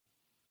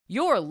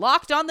You're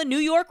Locked on the New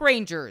York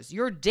Rangers,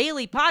 your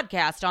daily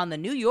podcast on the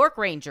New York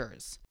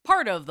Rangers.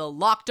 Part of the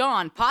Locked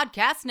On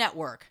Podcast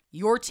Network,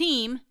 your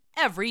team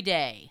every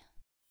day.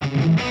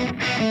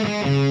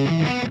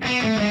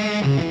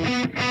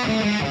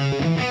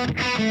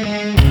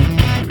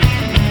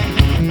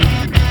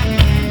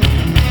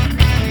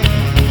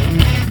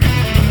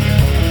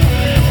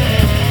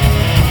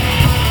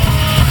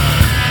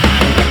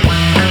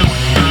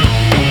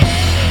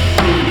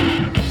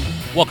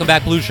 Welcome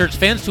back, Blue Shirts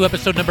fans, to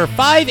episode number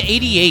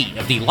 588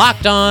 of the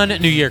Locked On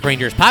New York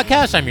Rangers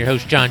podcast. I'm your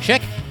host, John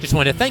Chick. Just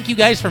wanted to thank you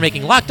guys for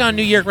making Locked On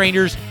New York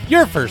Rangers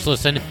your first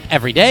listen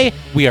every day.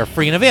 We are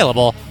free and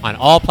available on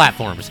all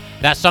platforms.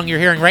 That song you're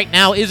hearing right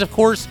now is, of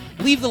course,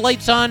 Leave the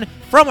Lights On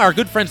from our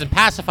good friends in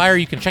Pacifier.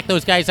 You can check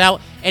those guys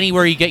out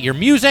anywhere you get your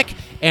music.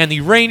 And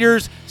the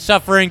Rangers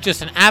suffering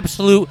just an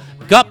absolute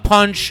gut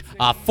punch,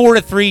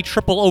 4-3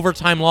 triple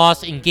overtime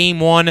loss in Game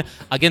 1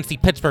 against the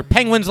Pittsburgh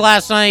Penguins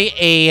last night.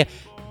 A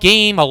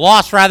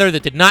loss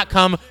that did not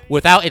come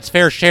without its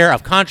fair share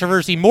of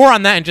controversy. More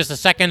on that in just a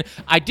second.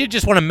 I did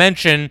just want to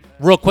mention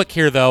real quick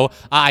here, though,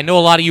 I know a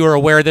lot of you are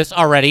aware of this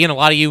already, and a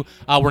lot of you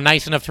were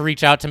nice enough to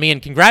reach out to me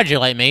and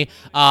congratulate me.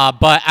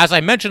 But as I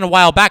mentioned a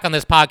while back on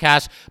this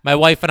podcast, my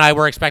wife and I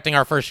were expecting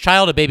our first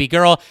child, a baby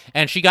girl,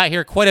 and she got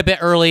here quite a bit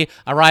early,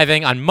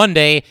 arriving on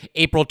Monday,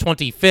 April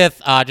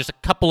 25th, just a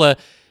couple of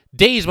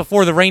days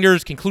before the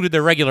Rangers concluded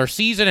their regular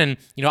season. And,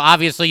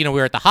 obviously, we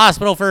were at the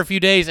hospital for a few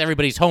days.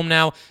 Everybody's home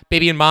now.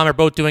 Baby and mom are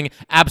both doing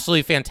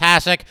absolutely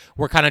fantastic.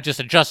 We're kind of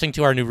just adjusting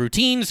to our new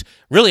routines,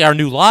 really our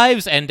new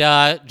lives, and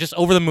just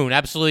over the moon.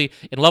 Absolutely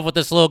in love with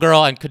this little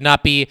girl and could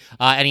not be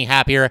any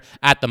happier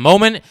at the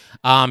moment.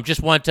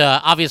 Just want to,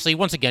 obviously,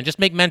 once again, just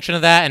make mention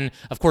of that. And,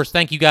 of course,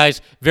 thank you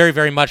guys very,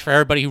 very much for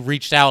everybody who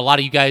reached out. A lot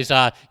of you guys,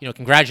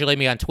 congratulate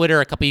me on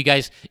Twitter. A couple of you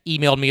guys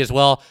emailed me as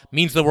well.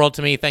 Means the world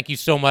to me. Thank you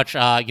so much,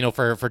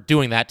 for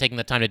doing that, taking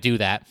the time to do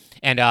that.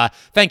 And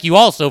thank you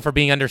also for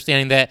being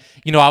understanding that,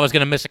 I was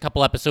going to miss a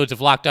couple episodes of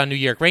Locked On New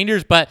York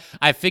Rangers, but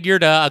I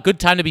figured a good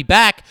time to be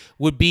back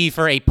would be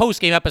for a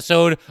post-game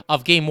episode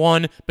of Game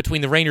 1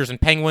 between the Rangers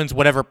and Penguins.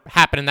 Whatever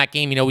happened in that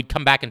game, we'd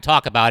come back and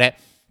talk about it.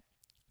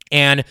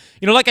 And,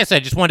 like I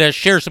said, just wanted to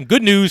share some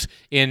good news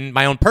in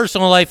my own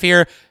personal life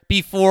here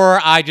before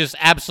I just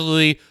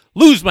absolutely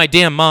lose my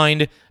damn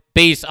mind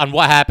based on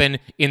what happened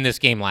in this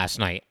game last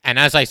night. And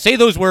as I say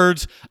those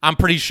words, I'm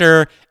pretty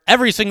sure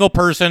every single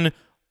person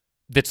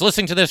that's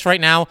listening to this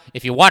right now,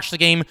 if you watch the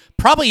game,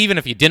 probably even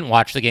if you didn't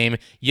watch the game,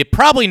 you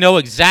probably know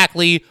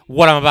exactly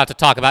what I'm about to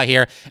talk about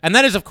here. And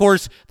that is, of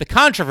course, the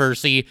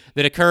controversy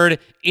that occurred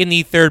in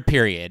the third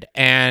period.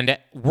 And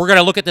we're going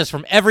to look at this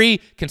from every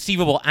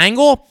conceivable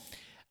angle.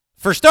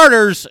 For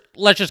starters,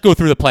 let's just go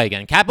through the play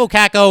again. Kaapo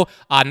Kakko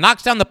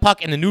knocks down the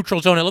puck in the neutral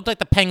zone. It looked like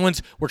the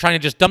Penguins were trying to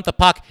just dump the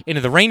puck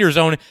into the Rangers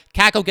zone.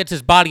 Kakko gets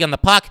his body on the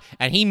puck,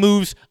 and he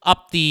moves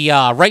up the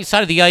right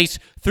side of the ice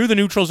through the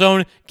neutral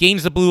zone,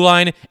 gains the blue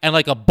line, and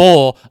like a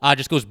bull,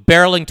 just goes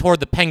barreling toward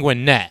the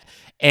Penguin net.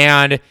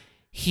 And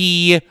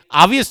he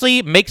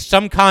obviously makes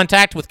some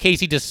contact with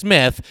Casey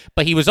DeSmith,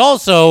 but he was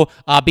also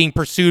being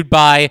pursued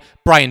by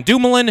Brian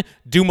Dumoulin.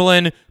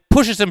 Dumoulin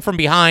pushes him from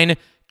behind.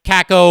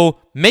 Kakko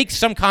makes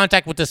some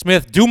contact with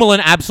DeSmith.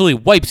 Dumoulin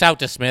absolutely wipes out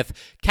DeSmith.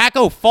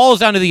 Kakko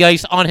falls onto the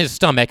ice on his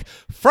stomach.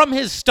 From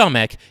his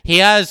stomach, he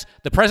has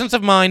the presence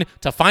of mind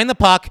to find the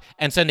puck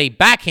and send a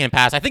backhand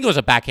pass, I think it was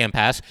a backhand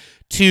pass,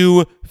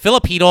 to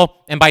Filip Chytil.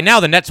 And by now,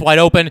 the net's wide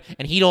open,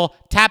 and Chytil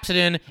taps it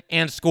in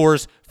and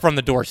scores from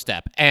the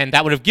doorstep. And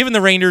that would have given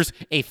the Rangers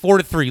a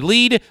 4-3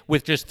 lead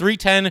with just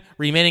 3:10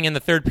 remaining in the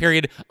third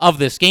period of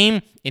this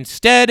game.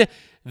 Instead,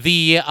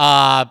 the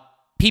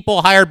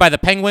people hired by the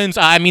Penguins,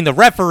 the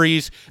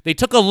referees, they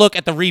took a look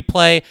at the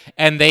replay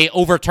and they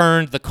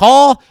overturned the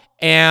call,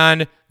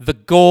 and the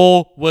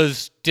goal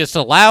was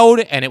disallowed,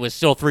 and it was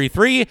still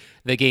 3-3.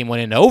 The game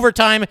went into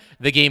overtime.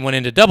 The game went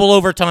into double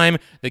overtime.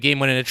 The game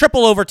went into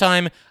triple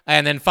overtime.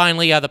 And then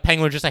finally, the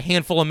Penguins, just a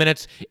handful of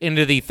minutes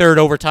into the third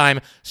overtime,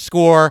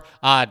 score,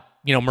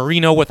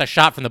 Marino with a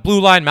shot from the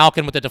blue line,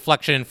 Malkin with a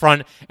deflection in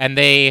front, and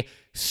they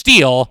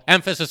steal,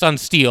 emphasis on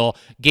steal,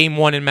 Game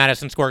 1 in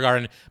Madison Square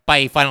Garden by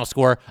a final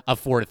score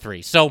of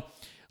 4-3. So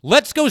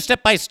let's go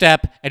step by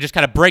step and just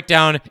kind of break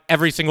down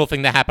every single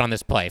thing that happened on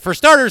this play. For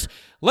starters,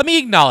 let me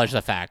acknowledge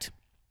the fact.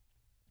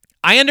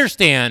 I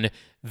understand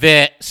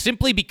that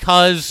simply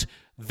because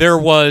there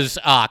was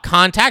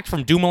contact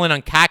from Dumoulin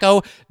on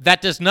Kakko,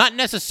 that does not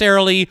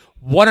necessarily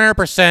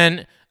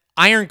 100%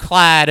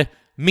 ironclad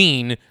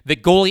mean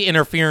that goalie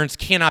interference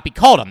cannot be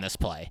called on this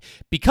play.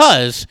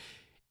 Because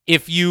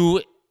if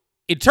you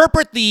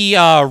interpret the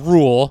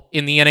rule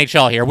in the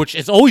NHL here, which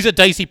is always a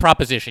dicey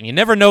proposition. You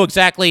never know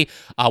exactly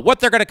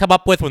what they're going to come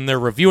up with when they're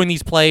reviewing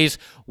these plays,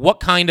 what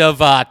kind of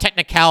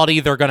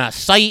technicality they're going to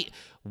cite,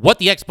 what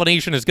the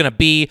explanation is going to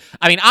be.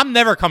 I'm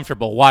never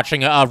comfortable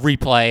watching a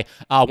replay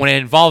when it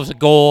involves a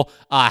goal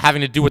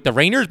having to do with the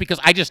Rangers, because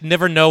I just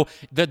never know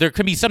that there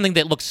could be something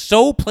that looks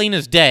so plain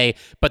as day,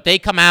 but they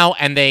come out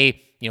and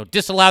they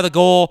disallow the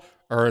goal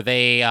or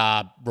they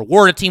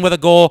reward a team with a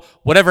goal,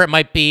 whatever it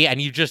might be,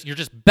 and you're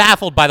just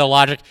baffled by the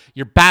logic.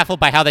 You're baffled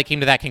by how they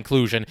came to that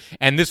conclusion,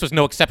 and this was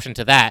no exception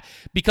to that.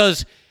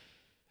 Because,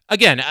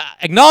 again,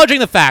 acknowledging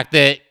the fact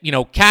that,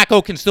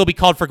 Kakko can still be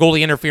called for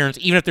goalie interference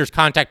even if there's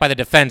contact by the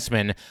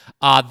defenseman,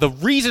 the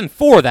reason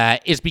for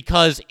that is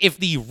because if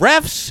the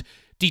refs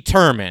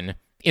determine,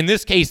 in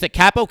this case, that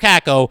Kaapo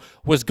Kakko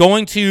was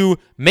going to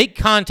make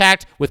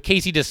contact with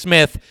Casey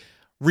DeSmith,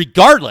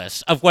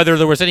 regardless of whether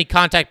there was any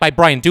contact by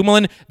Brian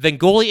Dumoulin, then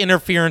goalie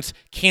interference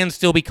can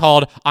still be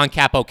called on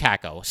Kaapo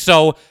Kakko.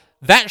 So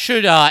that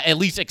should at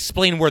least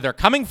explain where they're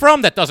coming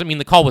from. That doesn't mean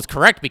the call was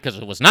correct, because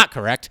it was not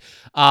correct,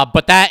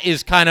 but that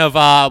is kind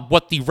of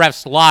what the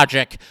ref's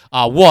logic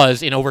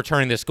was in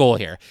overturning this goal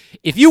here.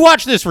 If you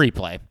watch this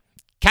replay,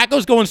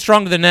 Kakko's going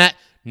strong to the net,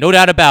 no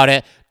doubt about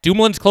it.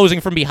 Dumoulin's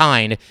closing from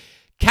behind.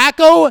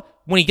 Kakko,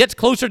 when he gets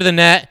closer to the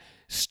net,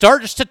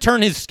 starts to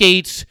turn his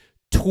skates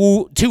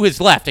to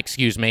his left,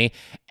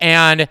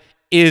 and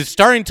is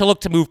starting to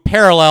look to move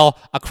parallel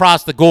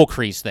across the goal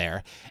crease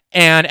there.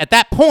 And at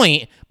that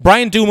point,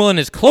 Brian Dumoulin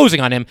is closing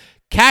on him.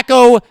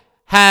 Kakko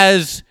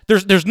has...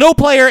 There's no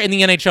player in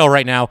the NHL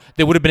right now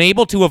that would have been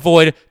able to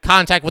avoid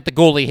contact with the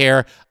goalie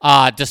here,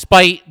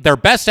 despite their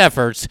best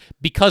efforts,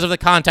 because of the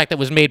contact that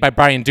was made by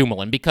Brian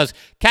Dumoulin. Because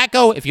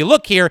Kakko, if you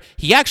look here,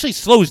 he actually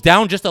slows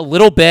down just a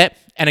little bit,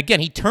 and again,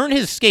 he turned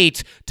his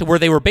skates to where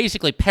they were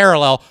basically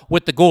parallel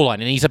with the goal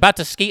line, and he's about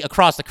to skate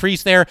across the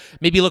crease there,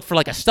 maybe look for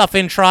like a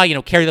stuff-in try,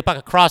 carry the puck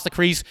across the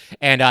crease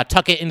and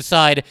tuck it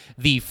inside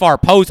the far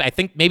post. I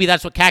think maybe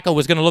that's what Kakko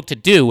was going to look to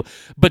do,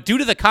 but due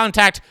to the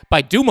contact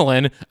by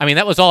Dumoulin,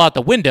 that was all out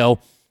the window.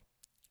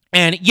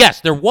 And yes,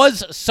 there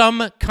was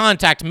some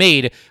contact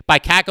made by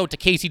Kakko to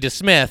Casey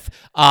DeSmith,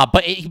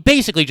 but he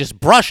basically just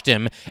brushed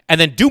him, and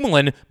then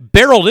Dumoulin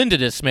barreled into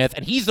DeSmith,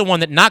 and he's the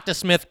one that knocked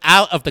DeSmith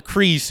out of the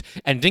crease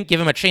and didn't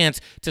give him a chance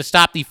to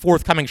stop the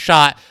forthcoming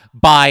shot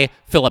by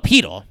Filip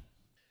Chytil.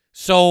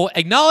 So,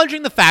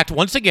 acknowledging the fact,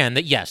 once again,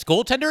 that yes,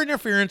 goaltender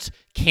interference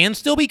can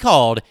still be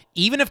called,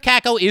 even if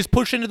Kakko is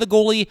pushed into the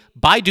goalie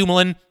by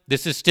Dumoulin,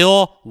 this is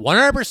still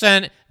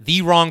 100%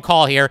 the wrong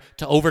call here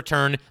to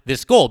overturn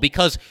this goal,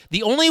 because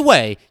the only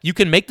way you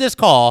can make this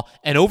call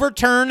and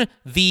overturn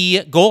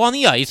the goal on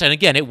the ice, and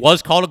again, it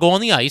was called a goal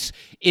on the ice,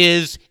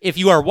 is if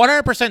you are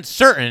 100%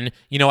 certain,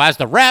 as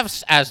the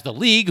refs, as the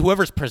league,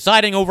 whoever's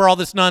presiding over all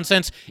this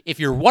nonsense, if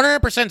you're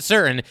 100%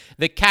 certain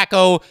that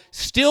Kakko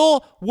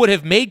still would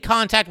have made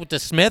contact with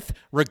DeSmith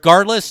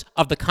regardless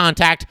of the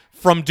contact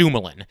from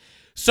Dumoulin.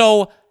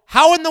 So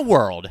how in the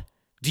world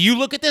do you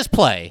look at this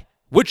play,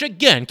 which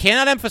again,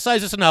 cannot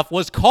emphasize this enough,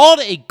 was called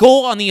a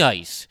goal on the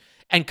ice,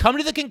 and come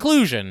to the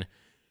conclusion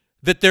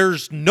that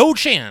there's no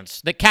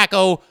chance that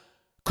Kakko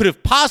could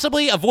have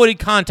possibly avoided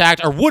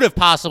contact, or would have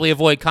possibly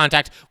avoided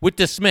contact with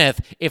DeSmith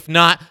if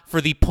not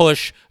for the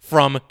push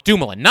from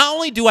Dumoulin? Not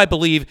only do I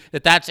believe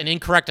that that's an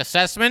incorrect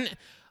assessment,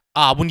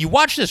 when you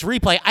watch this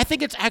replay, I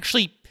think it's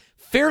actually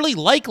fairly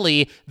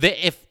likely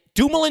that if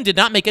Dumoulin did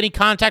not make any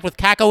contact with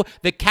Kakko,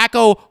 that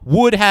Kakko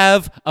would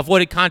have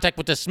avoided contact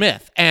with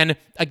DeSmith. And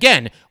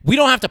again, we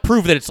don't have to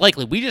prove that it's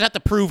likely. We just have to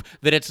prove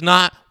that it's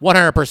not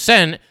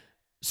 100%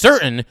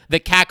 certain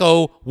that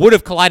Kakko would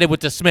have collided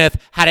with DeSmith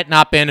had it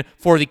not been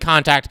for the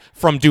contact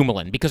from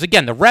Dumoulin. Because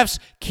again, the refs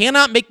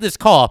cannot make this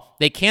call.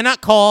 They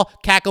cannot call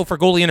Kakko for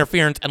goalie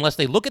interference unless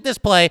they look at this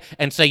play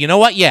and say, you know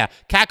what? Yeah,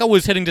 Kakko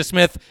was hitting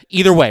DeSmith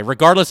either way,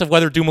 regardless of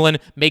whether Dumoulin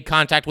made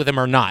contact with him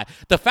or not.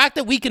 The fact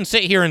that we can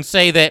sit here and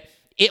say that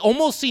it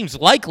almost seems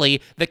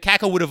likely that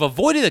Kakko would have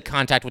avoided the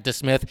contact with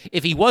DeSmith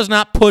if he was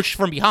not pushed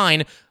from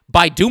behind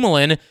by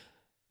Dumoulin,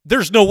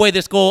 there's no way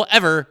this goal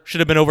ever should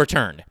have been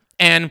overturned.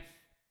 And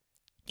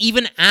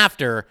even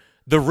after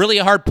the really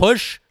hard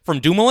push from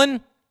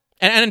Dumoulin,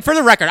 and for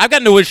the record, I've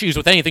got no issues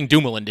with anything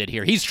Dumoulin did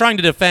here. He's trying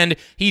to defend.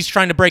 He's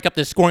trying to break up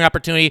this scoring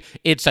opportunity.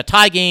 It's a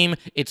tie game.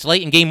 It's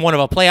late in game one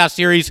of a playoff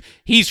series.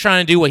 He's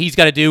trying to do what he's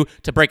got to do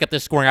to break up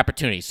this scoring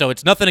opportunity. So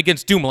it's nothing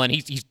against Dumoulin.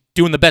 He's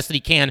doing the best that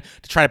he can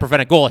to try to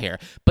prevent a goal here.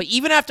 But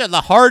even after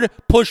the hard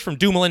push from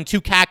Dumoulin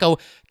to Kakko,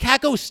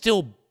 Kakko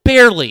still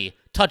barely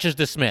touches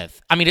DeSmith.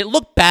 It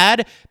looked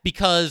bad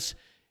because,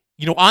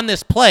 on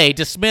this play,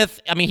 DeSmith,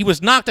 he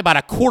was knocked about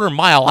a quarter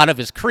mile out of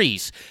his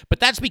crease,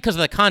 but that's because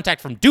of the contact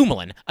from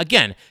Dumoulin.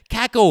 Again,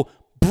 Kakko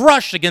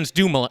brushed against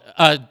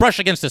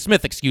DeSmith,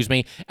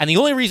 and the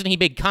only reason he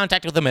made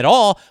contact with him at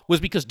all was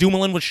because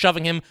Dumoulin was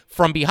shoving him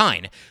from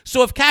behind.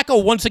 So if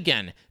Kakko, once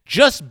again,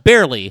 just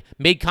barely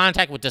made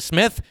contact with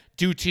DeSmith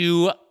due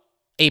to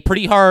a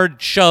pretty hard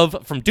shove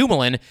from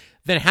Dumoulin,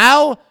 then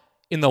how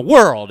in the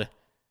world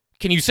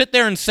can you sit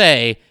there and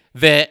say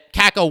that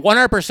Kakko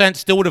 100%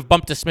 still would have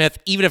bumped DeSmith,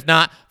 even if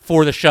not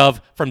for the shove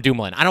from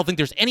Dumoulin. I don't think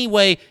there's any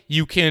way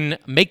you can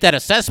make that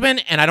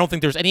assessment, and I don't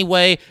think there's any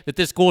way that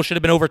this goal should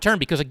have been overturned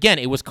because, again,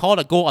 it was called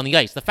a goal on the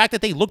ice. The fact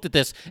that they looked at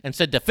this and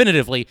said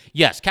definitively,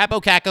 yes,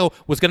 Kaapo Kakko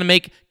was going to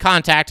make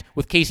contact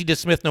with Casey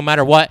DeSmith no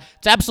matter what,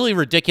 it's absolutely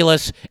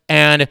ridiculous,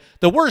 and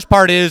the worst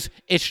part is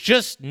it's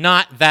just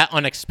not that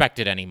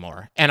unexpected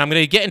anymore. And I'm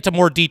going to get into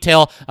more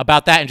detail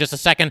about that in just a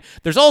second.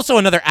 There's also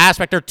another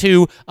aspect or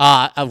two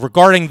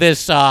regarding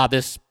this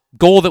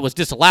goal that was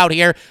disallowed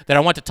here that I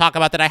want to talk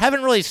about that I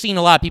haven't really seen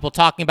a lot of people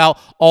talking about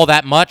all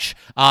that much.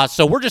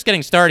 So we're just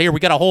getting started here. We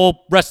got a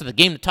whole rest of the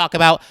game to talk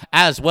about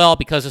as well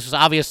because this is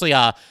obviously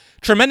a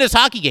tremendous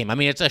hockey game. I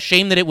mean, it's a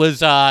shame that it was,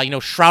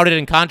 shrouded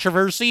in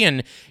controversy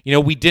and,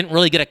 we didn't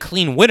really get a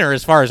clean winner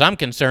as far as I'm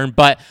concerned,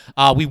 but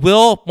we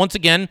will, once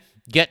again,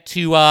 get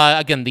to,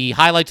 the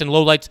highlights and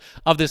lowlights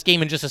of this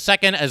game in just a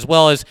second, as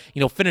well as,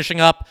 finishing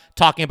up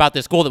talking about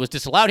this goal that was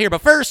disallowed here.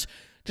 But first,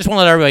 just want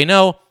to let everybody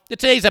know that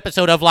today's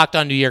episode of Locked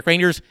On New York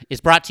Rangers is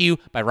brought to you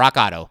by Rock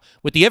Auto.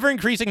 With the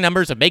ever-increasing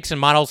numbers of makes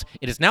and models,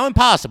 it is now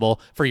impossible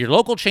for your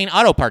local chain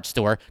auto parts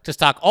store to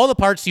stock all the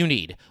parts you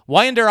need.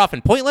 Why endure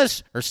often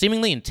pointless or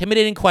seemingly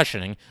intimidating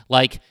questioning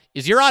like,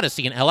 is your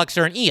Odyssey an LX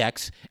or an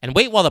EX? And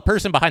wait while the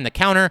person behind the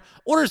counter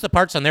orders the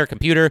parts on their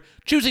computer,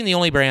 choosing the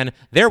only brand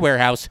their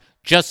warehouse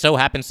just so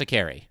happens to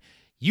carry.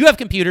 You have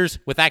computers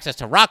with access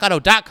to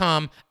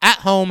rockauto.com at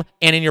home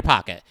and in your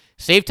pocket.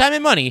 Save time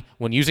and money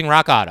when using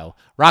Rock Auto.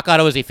 Rock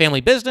Auto is a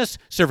family business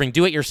serving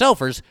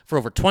do-it-yourselfers for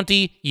over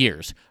 20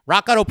 years.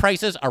 Rock Auto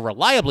prices are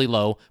reliably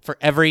low for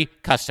every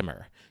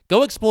customer.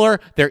 Go explore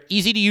their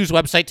easy-to-use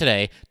website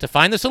today to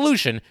find the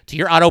solution to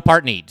your auto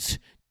part needs.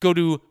 Go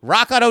to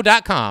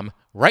rockauto.com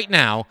right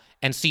now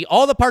and see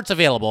all the parts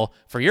available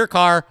for your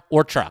car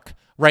or truck.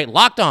 Write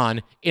Locked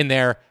On in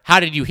their How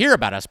Did You Hear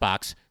About Us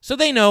box so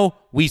they know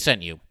we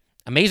sent you.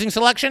 Amazing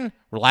selection,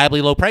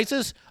 reliably low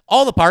prices,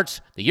 all the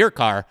parts that your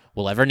car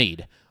will ever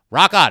need.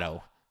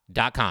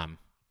 RockAuto.com.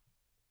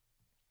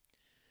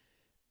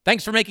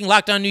 Thanks for making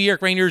Locked On New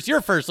York Rangers your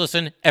first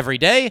listen every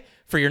day.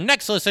 For your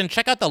next listen,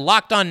 check out the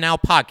Locked On Now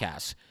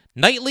podcast.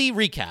 Nightly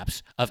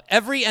recaps of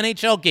every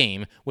NHL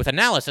game with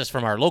analysis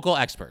from our local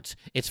experts.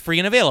 It's free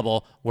and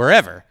available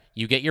wherever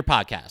you get your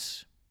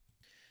podcasts.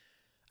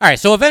 All right,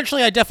 so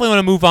eventually I definitely want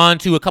to move on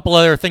to a couple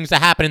other things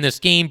that happen in this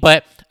game,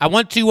 but I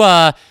want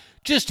to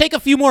just take a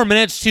few more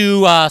minutes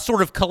to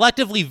sort of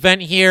collectively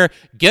vent here,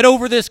 get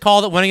over this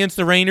call that went against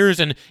the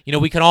Rangers, and,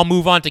 we can all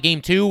move on to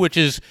Game 2, which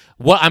is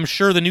what I'm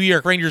sure the New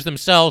York Rangers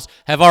themselves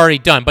have already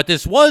done. But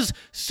this was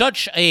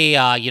such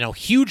a,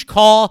 huge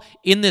call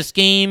in this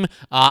game.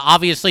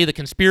 Obviously, the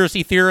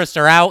conspiracy theorists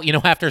are out,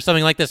 after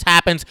something like this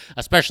happens,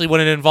 especially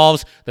when it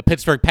involves the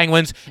Pittsburgh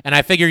Penguins. And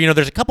I figure,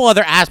 there's a couple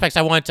other aspects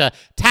I wanted to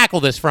tackle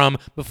this from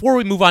before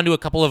we move on to a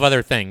couple of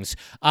other things.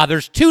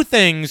 There's two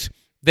things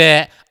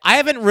that I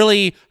haven't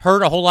really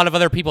heard a whole lot of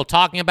other people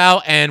talking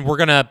about, and we're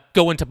going to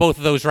go into both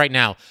of those right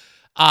now.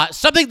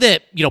 Something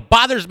that,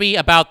 bothers me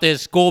about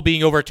this goal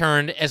being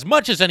overturned as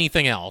much as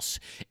anything else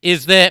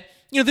is that,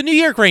 the New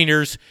York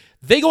Rangers,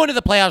 they go into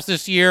the playoffs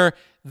this year.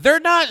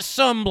 They're not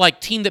some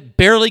team that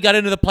barely got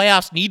into the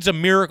playoffs, needs a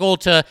miracle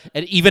to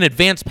even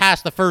advance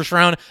past the first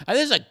round.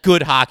 This is a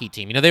good hockey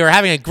team. They were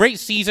having a great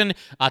season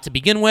to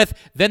begin with.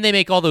 Then they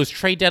make all those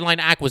trade deadline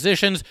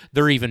acquisitions.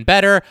 They're even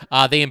better.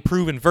 They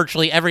improve in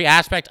virtually every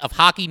aspect of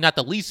hockey, not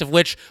the least of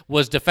which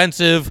was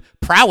defensive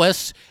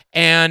prowess.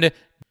 And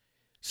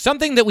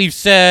something that we've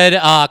said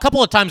a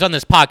couple of times on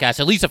this podcast,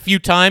 at least a few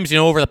times,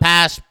 over the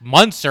past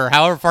months or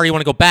however far you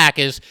want to go back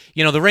is,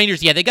 the Rangers,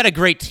 they got a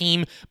great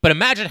team, but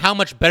imagine how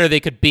much better they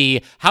could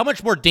be, how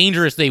much more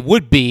dangerous they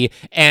would be,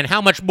 and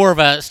how much more of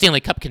a Stanley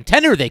Cup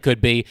contender they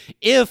could be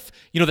if,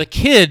 the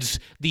kids,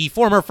 the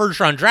former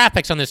first-round draft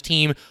picks on this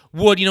team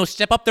would,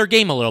 step up their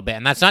game a little bit.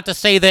 And that's not to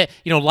say that,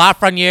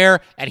 Lafreniere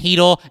and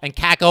Chytil and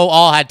Kakko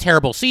all had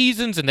terrible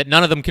seasons and that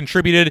none of them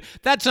contributed.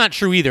 That's not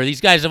true either.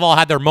 These guys have all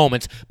had their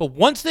moments. But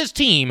once this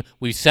team,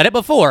 we've said it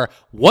before,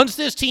 once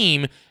this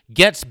team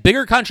gets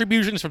bigger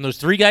contributions from those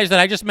three guys that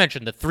I just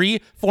mentioned, the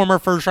three former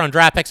first-round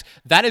draft picks,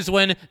 that is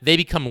when they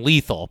become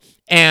lethal.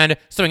 And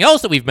something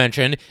else that we've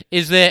mentioned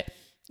is that,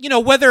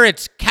 whether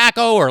it's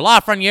Kakko or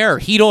Lafreniere or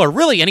Chytil or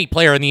really any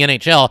player in the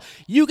NHL,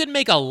 you can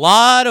make a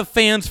lot of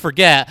fans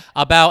forget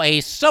about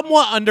a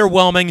somewhat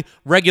underwhelming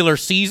regular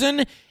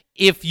season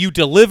if you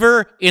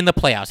deliver in the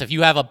playoffs. If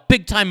you have a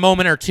big-time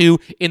moment or two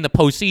in the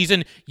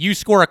postseason, you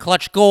score a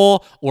clutch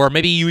goal, or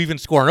maybe you even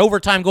score an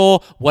overtime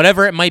goal,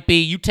 whatever it might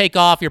be, you take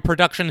off your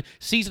production,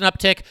 season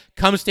uptick,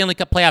 comes Stanley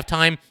Cup playoff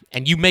time,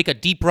 and you make a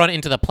deep run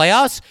into the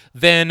playoffs,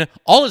 then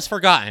all is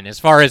forgotten as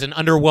far as an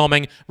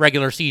underwhelming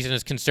regular season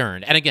is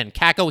concerned. And again,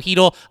 Kakko,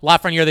 Chytil,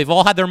 Lafreniere, they've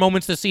all had their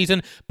moments this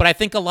season, but I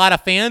think a lot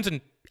of fans,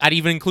 and I'd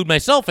even include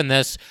myself in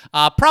this,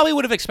 probably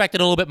would have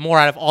expected a little bit more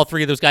out of all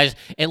three of those guys,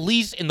 at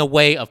least in the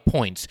way of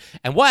points.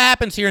 And what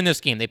happens here in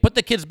this game? They put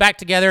the kids back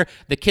together,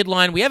 the kid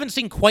line. We haven't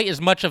seen quite as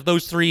much of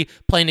those three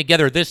playing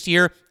together this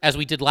year as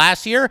we did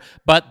last year,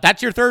 but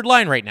that's your third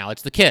line right now.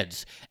 It's the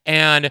kids.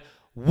 And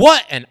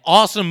what an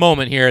awesome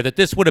moment here that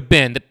this would have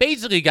been that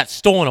basically got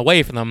stolen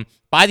away from them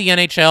by the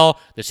NHL,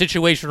 the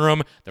Situation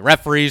Room, the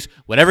referees,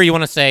 whatever you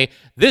want to say.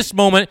 This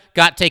moment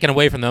got taken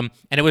away from them,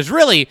 and it was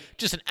really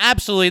just an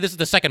absolutely, this is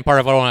the second part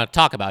of what I want to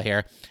talk about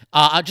here,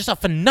 just a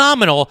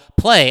phenomenal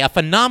play, a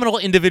phenomenal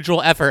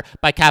individual effort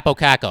by Kaapo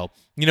Kakko.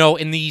 You know,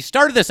 in the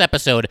start of this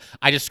episode,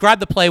 I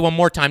described the play one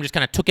more time, just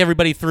kind of took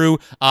everybody through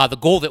the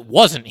goal that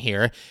wasn't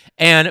here.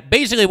 And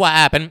basically what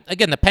happened,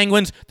 again, the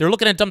Penguins, they're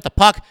looking to dump the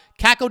puck.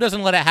 Kakko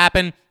doesn't let it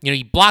happen. You know,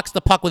 he blocks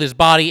the puck with his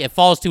body. It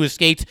falls to his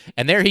skates,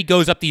 and there he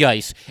goes up the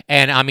ice.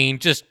 And, I mean,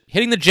 just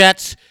hitting the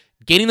Jets,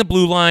 gaining the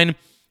blue line,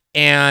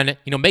 and,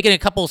 you know, making a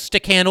couple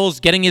stick handles,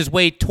 getting his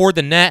way toward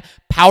the net,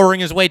 powering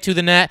his way to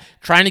the net,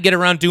 trying to get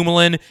around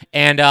Dumoulin,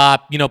 and,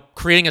 you know,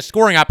 creating a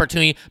scoring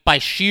opportunity by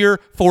sheer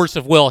force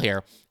of will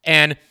here.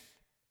 And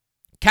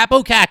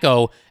Kaapo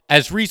Kakko,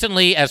 as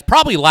recently as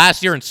probably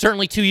last year and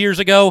certainly 2 years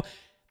ago,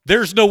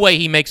 there's no way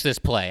he makes this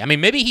play. I mean,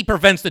 maybe he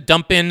prevents the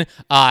dump-in,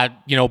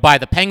 you know, by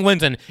the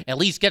Penguins and at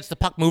least gets the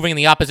puck moving in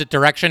the opposite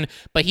direction,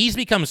 but he's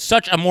become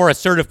such a more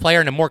assertive player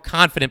and a more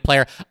confident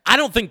player. I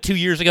don't think 2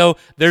 years ago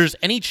there's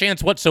any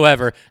chance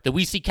whatsoever that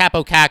we see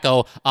Kaapo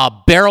Kakko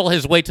barrel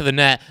his way to the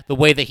net the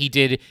way that he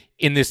did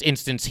in this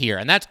instance here.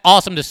 And that's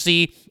awesome to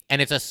see,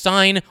 and it's a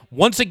sign,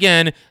 once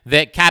again,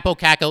 that Kaapo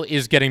Kakko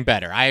is getting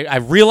better. I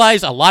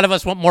realize a lot of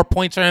us want more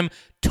points from him.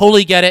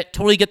 Totally get it.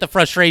 Totally get the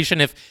frustration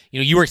if, you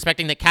know, you were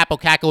expecting that Kaapo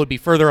Kakko would be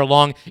further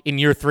along in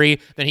year 3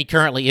 than he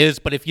currently is.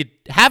 But if you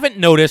haven't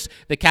noticed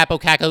that Kaapo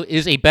Kakko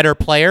is a better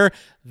player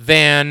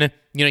than,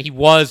 you know, he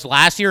was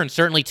last year and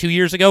certainly 2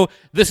 years ago,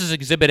 this is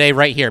Exhibit A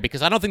right here,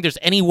 because I don't think there's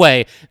any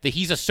way that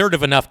he's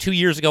assertive enough 2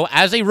 years ago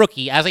as a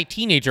rookie, as a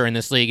teenager in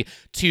this league,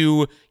 to,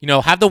 you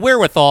know, have the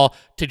wherewithal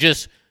to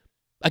just,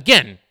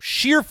 again,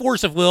 sheer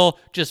force of will,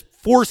 just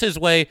force his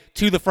way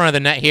to the front of the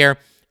net here.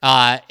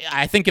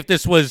 I think if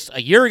this was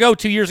a year ago,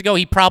 2 years ago,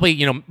 he probably,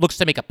 you know, looks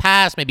to make a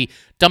pass, maybe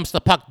dumps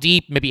the puck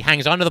deep, maybe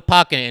hangs onto the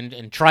puck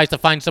and tries to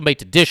find somebody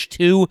to dish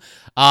to.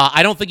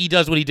 I don't think he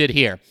does what he did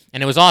here.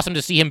 And it was awesome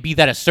to see him be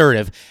that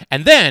assertive.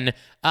 And then,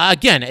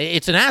 again,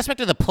 it's an aspect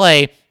of the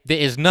play that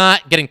is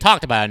not getting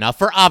talked about enough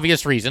for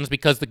obvious reasons,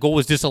 because the goal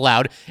was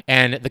disallowed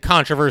and the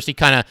controversy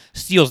kind of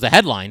steals the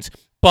headlines.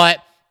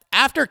 But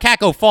after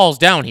Kakko falls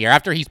down here,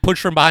 after he's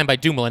pushed from behind by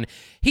Dumoulin,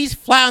 he's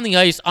flat on the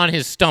ice on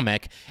his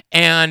stomach,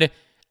 and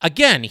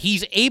again,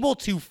 he's able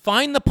to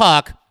find the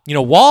puck, you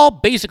know, while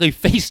basically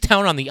face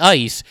down on the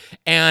ice,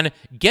 and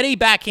get a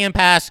backhand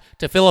pass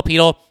to Filip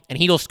Chytil, and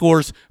Chytil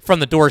scores from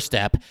the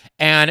doorstep.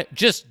 And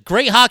just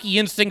great hockey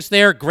instincts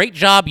there. Great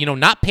job, you know,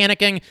 not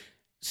panicking,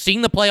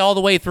 seeing the play all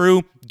the way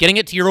through, getting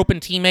it to your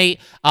open teammate.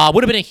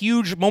 Would have been a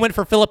huge moment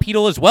for Filip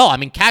Chytil as well. I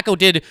mean, Kakko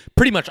did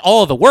pretty much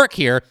all of the work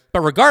here,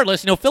 but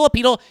regardless, you know, Filip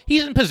Chytil,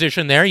 he's in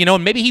position there, you know,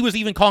 and maybe he was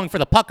even calling for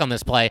the puck on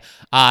this play.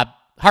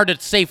 Hard to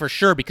say for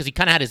sure because he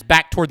kind of had his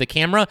back toward the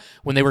camera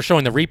when they were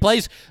showing the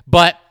replays,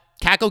 but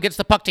Kakko gets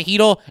the puck to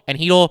Chytil, and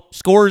Chytil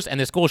scores, and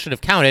this goal should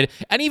have counted.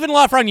 And even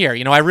Lafreniere,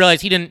 you know, I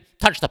realize he didn't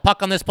touch the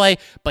puck on this play,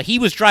 but he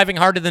was driving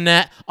hard to the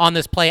net on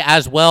this play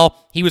as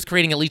well. He was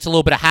creating at least a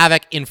little bit of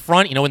havoc in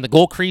front, you know, in the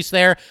goal crease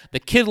there. The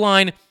kid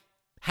line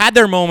had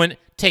their moment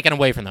taken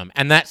away from them,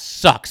 and that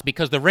sucks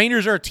because the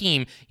Rangers are a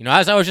team, you know,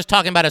 as I was just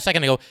talking about a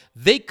second ago,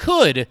 they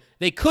could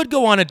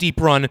go on a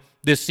deep run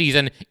this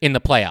season in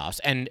the playoffs.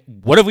 And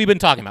what have we been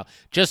talking about?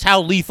 Just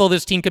how lethal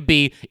this team could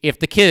be if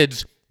the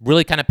kids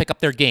really kind of pick up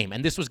their game.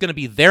 And this was going to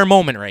be their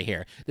moment right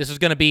here. This is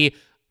going to be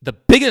the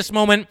biggest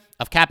moment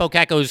of Kaapo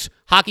Kakko's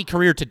hockey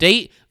career to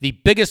date, the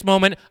biggest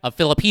moment of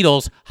Filip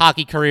Chytil's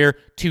hockey career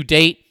to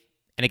date,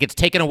 and it gets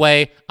taken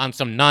away on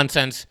some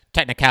nonsense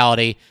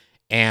technicality,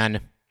 and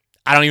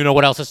I don't even know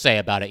what else to say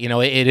about it. You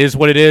know, it is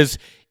what it is.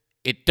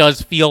 It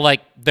does feel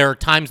like there are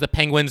times the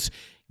Penguins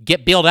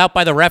get bailed out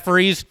by the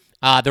referees.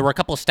 There were a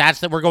couple of stats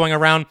that were going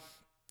around.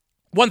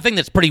 One thing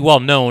that's pretty well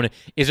known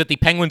is that the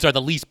Penguins are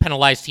the least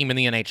penalized team in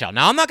the NHL.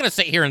 Now, I'm not going to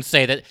sit here and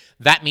say that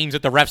that means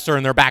that the refs are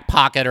in their back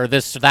pocket or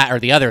this, or that, or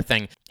the other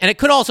thing. And it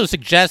could also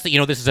suggest that, you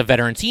know, this is a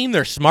veteran team.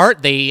 They're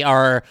smart. They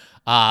are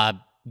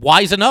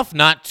wise enough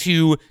not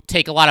to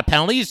take a lot of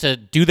penalties, to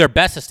do their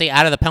best to stay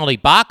out of the penalty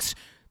box.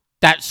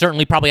 That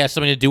certainly probably has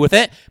something to do with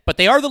it. But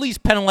they are the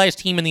least penalized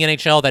team in the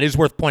NHL. That is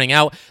worth pointing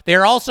out. They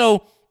are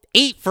also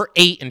 8 for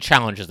 8 in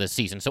challenges this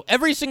season. So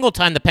every single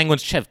time the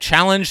Penguins have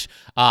challenged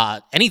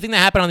anything that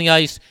happened on the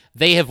ice,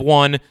 they have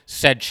won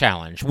said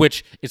challenge,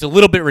 which is a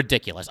little bit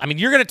ridiculous. I mean,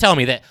 you're going to tell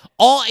me that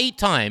all 8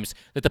 times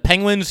that the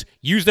Penguins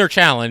used their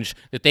challenge,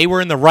 that they were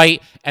in the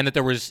right and that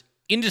there was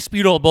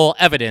indisputable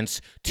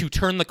evidence to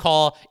turn the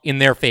call in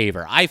their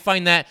favor. I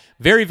find that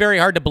very, very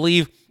hard to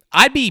believe.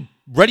 I'd be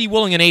ready,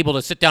 willing, and able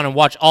to sit down and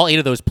watch all 8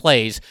 of those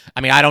plays.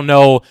 I mean, I don't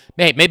know.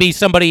 Maybe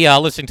somebody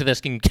listening to this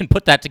can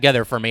put that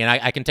together for me, and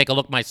I can take a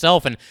look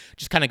myself and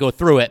just kind of go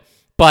through it.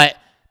 But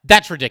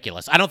that's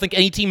ridiculous. I don't think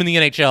any team in the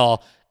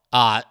NHL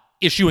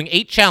issuing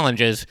 8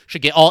 challenges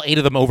should get all 8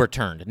 of them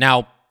overturned.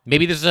 Now,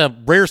 Maybe this is a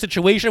rare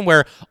situation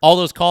where all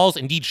those calls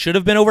indeed should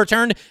have been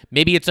overturned.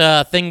 Maybe it's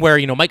a thing where,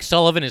 Mike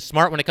Sullivan is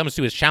smart when it comes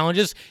to his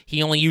challenges.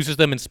 He only uses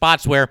them in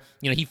spots where,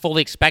 he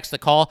fully expects the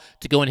call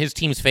to go in his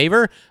team's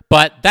favor.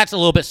 But that's a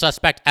little bit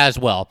suspect as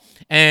well.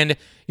 And,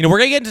 we're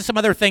going to get into some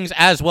other things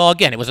as well.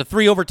 Again, it was a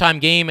 3 overtime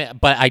game,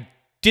 but I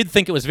did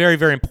think it was very,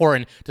 very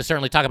important to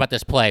certainly talk about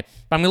this play.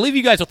 But I'm going to leave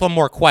you guys with one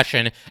more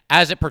question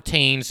as it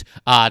pertains,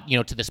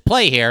 to this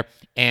play here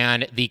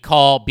and the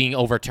call being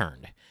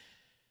overturned.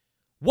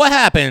 What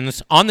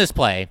happens on this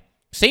play?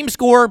 Same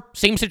score,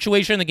 same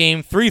situation in the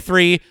game,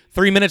 3-3,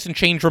 3 minutes and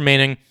change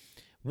remaining.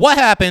 What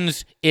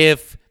happens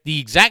if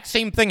the exact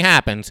same thing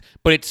happens,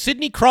 but it's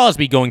Sidney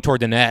Crosby going toward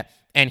the net,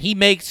 and he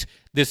makes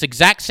this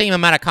exact same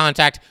amount of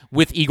contact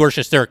with Igor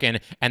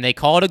Shesterkin, and they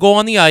call it a goal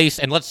on the ice,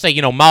 and let's say,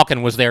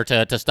 Malkin was there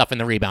to stuff in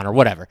the rebound or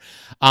whatever.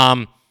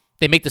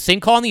 They make the same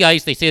call on the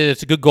ice, they say that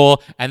it's a good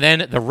goal, and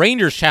then the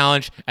Rangers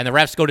challenge, and the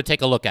refs go to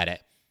take a look at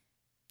it.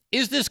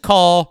 Is this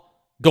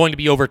call going to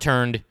be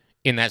overturned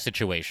in that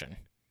situation?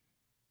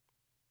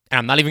 And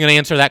I'm not even going to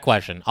answer that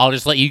question. I'll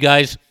just let you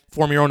guys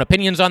form your own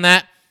opinions on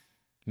that.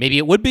 Maybe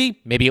it would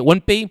be, maybe it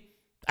wouldn't be.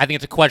 I think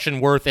it's a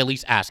question worth at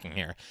least asking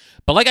here.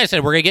 But like I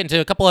said, we're going to get into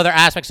a couple other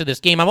aspects of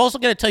this game. I'm also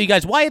going to tell you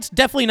guys why it's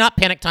definitely not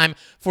panic time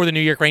for the New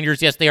York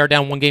Rangers. Yes, they are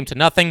down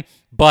 1-0,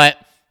 but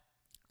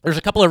there's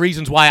a couple of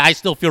reasons why I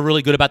still feel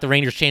really good about the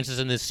Rangers' chances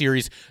in this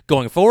series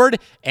going forward,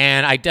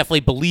 and I definitely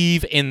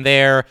believe in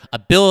their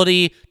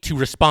ability to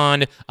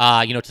respond,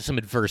 to some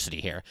adversity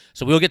here.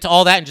 So we'll get to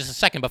all that in just a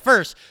second, but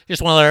first,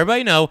 just want to let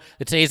everybody know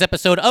that today's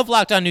episode of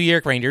Locked On New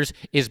York Rangers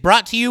is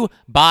brought to you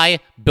by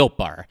Built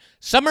Bar.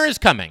 Summer is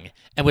coming,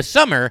 and with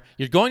summer,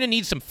 you're going to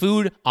need some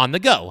food on the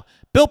go.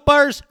 Built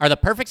Bars are the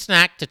perfect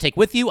snack to take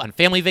with you on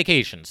family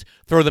vacations.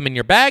 Throw them in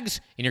your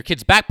bags, in your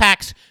kids'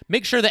 backpacks.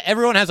 Make sure that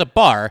everyone has a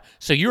bar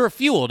so you are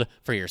fueled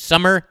for your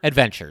summer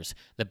adventures.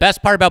 The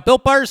best part about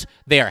Built Bars,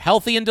 they are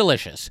healthy and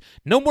delicious.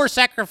 No more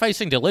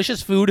sacrificing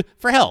delicious food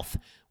for health.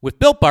 With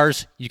Built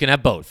Bars, you can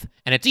have both,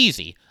 and it's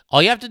easy.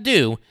 All you have to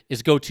do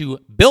is go to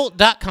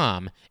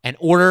Built.com and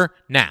order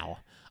now.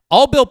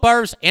 All Built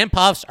Bars and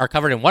Puffs are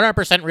covered in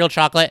 100% real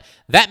chocolate.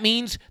 That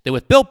means that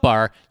with Built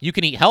Bar, you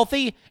can eat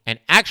healthy and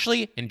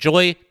actually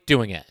enjoy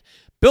doing it.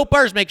 Built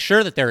Bars make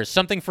sure that there is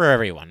something for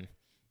everyone.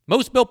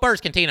 Most Built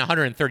Bars contain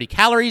 130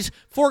 calories,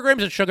 4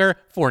 grams of sugar,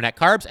 4 net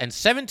carbs, and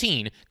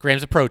 17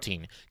 grams of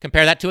protein.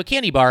 Compare that to a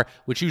candy bar,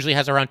 which usually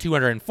has around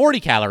 240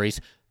 calories,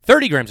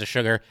 30 grams of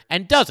sugar,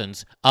 and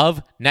dozens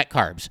of net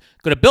carbs.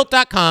 Go to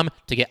Built.com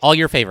to get all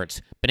your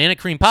favorites. Banana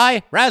cream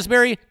pie,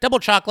 raspberry, double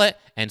chocolate,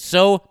 and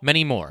so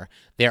many more.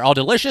 They are all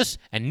delicious,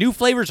 and new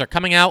flavors are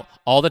coming out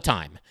all the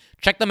time.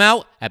 Check them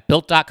out at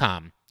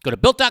Built.com. Go to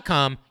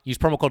Built.com, use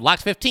promo code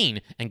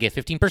LOCKED15, and get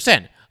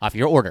 15% off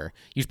your order.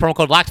 Use promo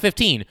code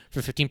LOCKED15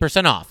 for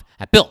 15% off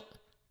at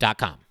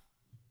Built.com.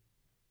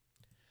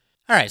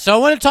 All right, so I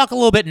want to talk a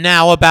little bit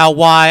now about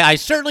why I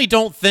certainly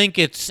don't think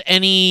it's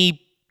any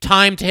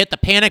time to hit the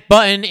panic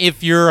button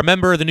if you're a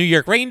member of the New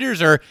York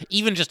Rangers or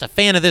even just a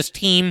fan of this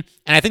team.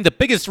 And I think the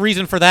biggest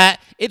reason for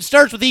that, it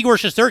starts with Igor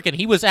Shesterkin.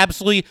 He was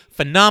absolutely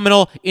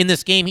phenomenal in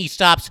this game. He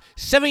stops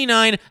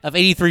 79 of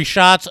 83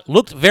 shots,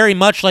 looked very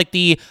much like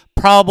the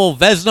probable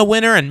Vezina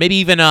winner and maybe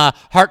even a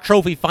Hart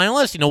Trophy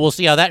finalist. We'll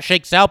see how that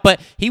shakes out,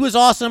 but he was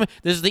awesome.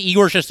 This is the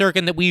Igor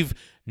Shesterkin that we've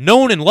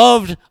known and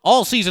loved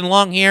all season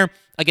long here.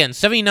 Again,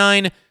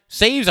 79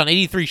 saves on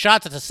 83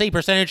 shots. That's a save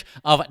percentage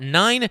of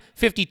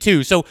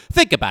 .952. So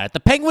think about it. The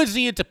Penguins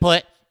needed to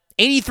put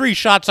 83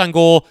 shots on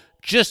goal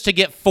just to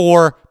get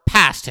 4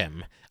 past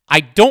him. I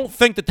don't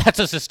think that that's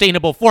a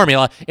sustainable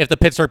formula if the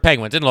Pittsburgh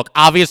Penguins. And look,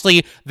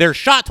 obviously, their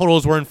shot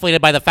totals were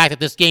inflated by the fact that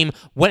this game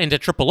went into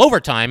triple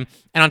overtime.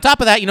 And on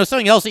top of that,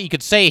 something else that you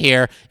could say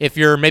here, if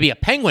you're maybe a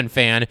Penguin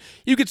fan,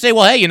 you could say,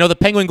 well, hey, the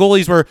Penguin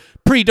goalies were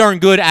pretty darn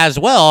good as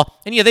well.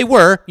 And yeah, they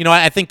were.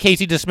 I think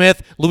Casey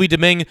DeSmith, Louis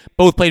Domingue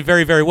both played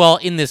very, very well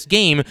in this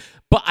game.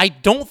 But I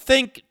don't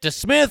think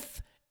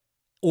DeSmith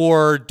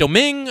or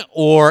Domingue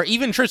or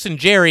even Tristan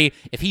Jarry,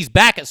 if he's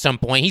back at some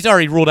point, he's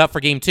already ruled out for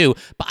game 2.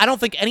 But I don't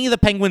think any of the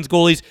Penguins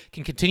goalies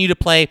can continue to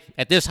play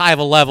at this high of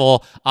a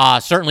level,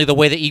 certainly the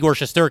way that Igor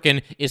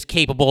Shesterkin is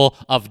capable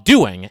of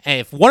doing. And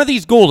if one of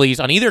these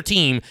goalies on either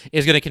team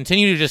is going to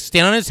continue to just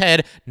stand on his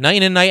head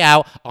night in, night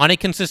out on a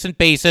consistent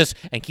basis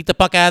and keep the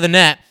puck out of the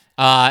net,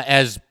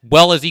 as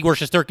well as Igor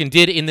Shesterkin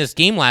did in this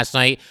game last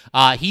night,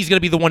 he's going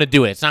to be the one to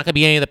do it. It's not going to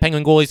be any of the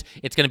Penguin goalies.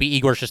 It's going to be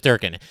Igor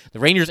Shesterkin. The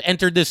Rangers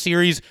entered this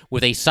series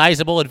with a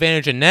sizable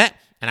advantage in net,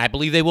 and I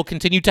believe they will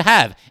continue to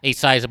have a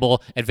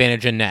sizable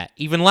advantage in net.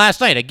 Even last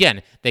night,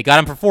 again, they got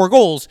him for 4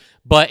 goals,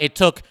 but it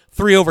took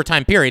 3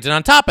 overtime periods. And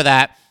on top of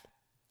that,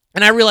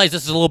 and I realize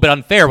this is a little bit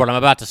unfair what I'm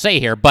about to say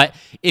here, but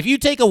if you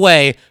take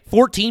away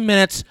 14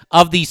 minutes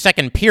of the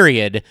second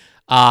period,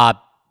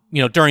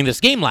 during this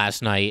game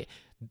last night,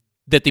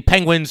 that the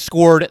Penguins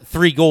scored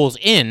 3 goals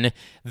in,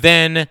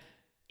 then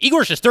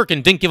Igor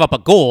Shesterkin didn't give up a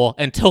goal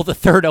until the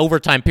third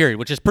overtime period,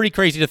 which is pretty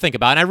crazy to think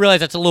about. And I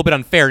realize that's a little bit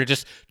unfair to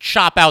just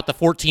chop out the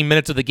 14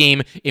 minutes of the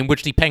game in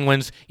which the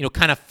Penguins,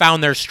 kind of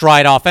found their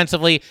stride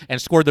offensively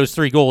and scored those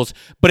 3 goals.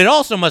 But it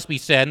also must be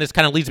said, and this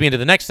kind of leads me into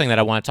the next thing that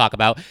I want to talk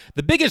about,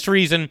 the biggest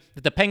reason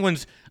that the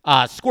Penguins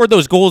scored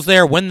those goals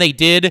there when they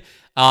did,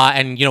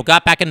 and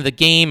got back into the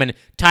game and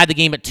tied the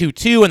game at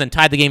 2-2 and then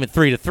tied the game at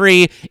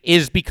 3-3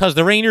 is because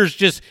the Rangers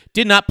just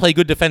did not play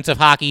good defensive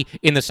hockey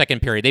in the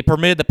second period. They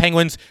permitted the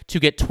Penguins to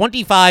get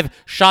 25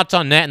 shots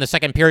on net in the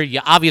second period.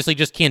 You obviously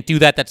just can't do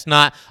that. That's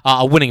not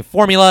a winning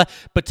formula.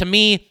 But to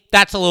me,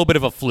 that's a little bit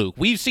of a fluke.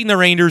 We've seen the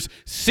Rangers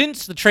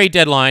since the trade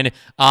deadline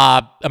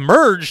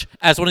emerge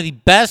as one of the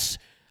best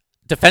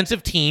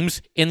defensive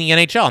teams in the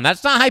NHL. And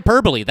that's not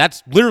hyperbole.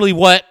 That's literally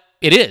what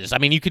it is. I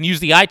mean, you can use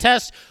the eye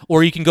test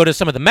or you can go to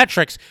some of the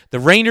metrics.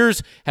 The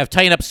Rangers have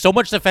tightened up so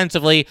much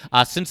defensively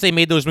since they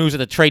made those moves at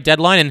the trade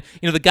deadline.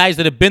 And, the guys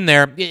that have been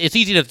there, it's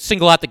easy to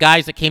single out the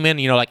guys that came in,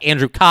 like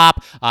Andrew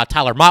Kopp,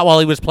 Tyler Mott while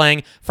he was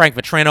playing, Frank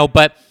Vetrano.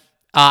 But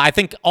I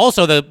think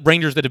also the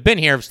Rangers that have been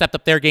here have stepped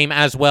up their game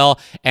as well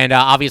and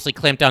obviously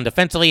clamped down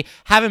defensively,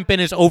 haven't been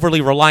as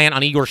overly reliant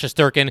on Igor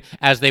Shesterkin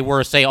as they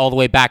were, say, all the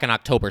way back in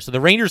October. So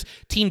the Rangers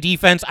team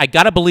defense, I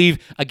got to believe,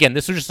 again,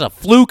 this was just a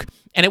fluke,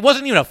 and it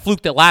wasn't even a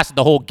fluke that lasted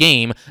the whole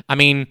game. I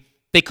mean,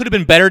 they could have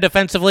been better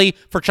defensively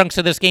for chunks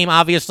of this game,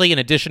 obviously, in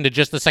addition to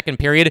just the second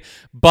period,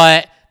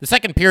 but the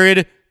second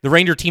period, the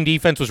Ranger team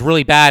defense was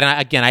really bad, and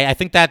again, I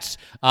think that's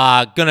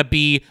going to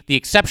be the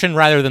exception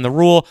rather than the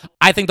rule.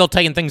 I think they'll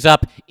tighten things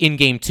up in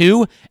Game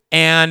 2,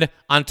 and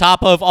on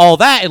top of all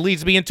that, it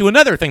leads me into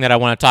another thing that I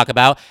want to talk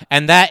about,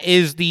 and that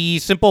is the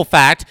simple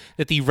fact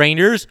that the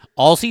Rangers,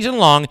 all season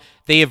long,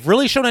 they have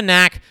really shown a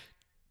knack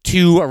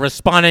to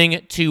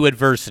responding to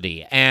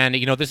adversity. And,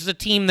 this is a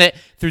team that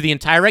through the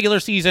entire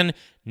regular season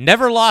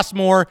never lost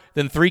more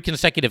than 3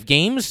 consecutive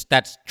games.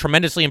 That's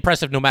tremendously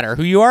impressive no matter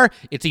who you are.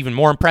 It's even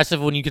more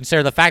impressive when you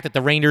consider the fact that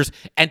the Rangers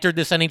entered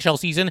this NHL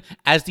season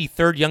as the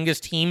 3rd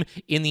youngest team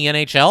in the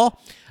NHL.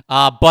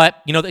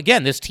 But,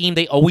 again, this team,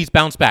 they always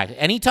bounce back.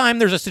 Anytime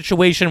there's a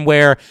situation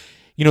where,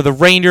 the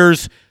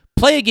Rangers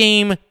play a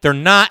game, they're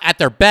not at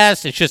their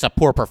best, it's just a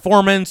poor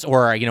performance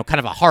or, kind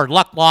of a hard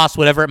luck loss,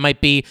 whatever it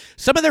might be.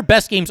 Some of their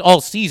best games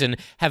all season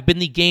have been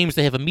the games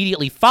that have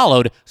immediately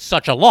followed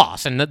such a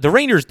loss. And the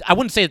Rangers, I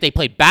wouldn't say that they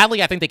played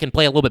badly. I think they can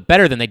play a little bit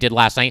better than they did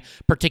last night,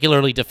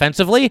 particularly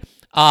defensively.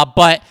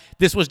 But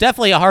this was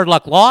definitely a hard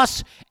luck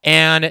loss,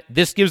 and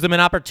this gives them an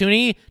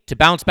opportunity to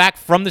bounce back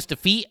from this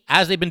defeat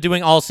as they've been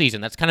doing all season.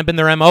 That's kind of been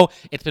their MO.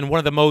 It's been one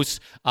of the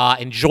most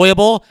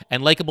enjoyable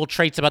and likable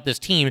traits about this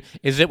team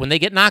is that when they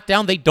get knocked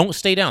down, they don't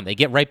stay down. They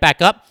get right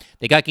back up.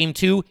 They got Game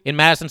 2 in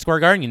Madison Square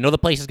Garden. The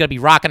place is going to be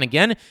rocking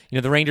again.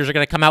 The Rangers are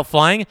going to come out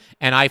flying,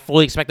 and I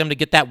fully expect them to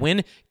get that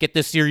win, get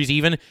this series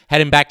even,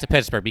 heading back to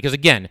Pittsburgh. Because,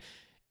 again,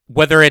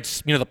 whether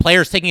it's, the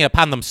players taking it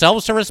upon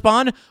themselves to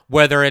respond,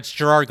 whether it's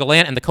Gerard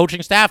Gallant and the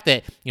coaching staff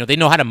that, they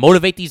know how to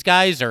motivate these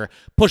guys or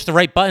push the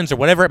right buttons or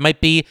whatever it might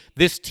be,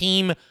 this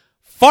team,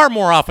 far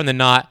more often than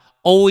not,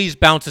 always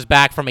bounces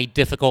back from a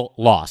difficult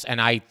loss.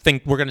 And I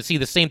think we're going to see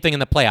the same thing in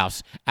the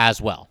playoffs as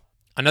well.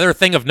 Another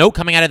thing of note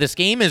coming out of this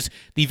game is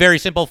the very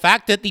simple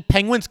fact that the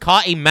Penguins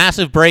caught a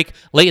massive break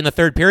late in the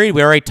third period.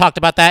 We already talked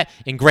about that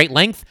in great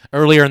length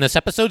earlier in this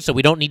episode, so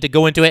we don't need to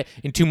go into it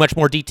in too much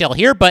more detail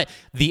here, but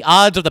the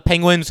odds of the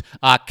Penguins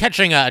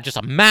catching just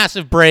a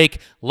massive break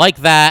like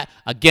that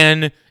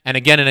again and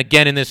again and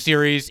again in this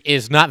series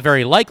is not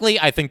very likely.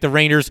 I think the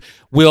Rangers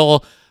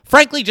will,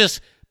 frankly,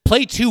 just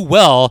play too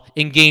well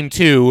in Game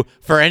 2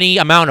 for any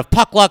amount of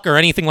puck luck or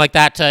anything like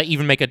that to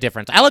even make a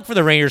difference. I look for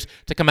the Rangers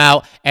to come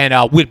out and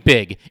win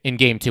big in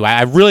Game 2.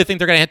 I really think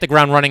they're going to hit the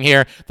ground running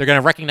here. They're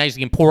going to recognize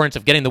the importance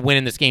of getting the win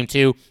in this Game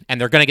 2,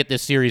 and they're going to get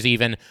this series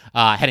even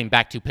heading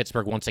back to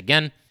Pittsburgh once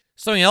again.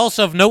 Something else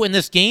of note in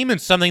this game,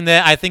 and something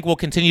that I think will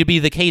continue to be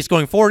the case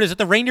going forward, is that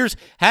the Rangers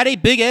had a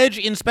big edge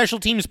in special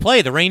teams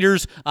play. The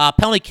Rangers'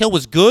 penalty kill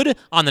was good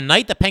on the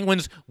night. The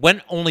Penguins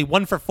went only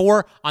 1 for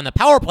 4 on the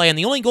power play, and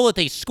the only goal that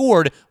they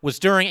scored was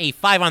during a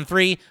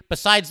 5-on-3.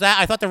 Besides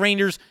that, I thought the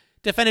Rangers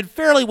defended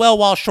fairly well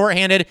while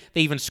shorthanded.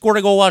 They even scored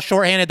a goal while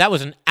shorthanded. That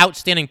was an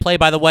outstanding play,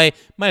 by the way.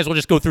 Might as well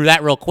just go through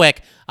that real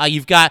quick.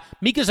 You've got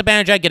Mika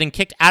Zibanejad getting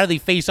kicked out of the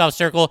faceoff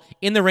circle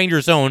in the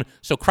Rangers zone,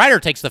 so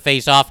Kreider takes the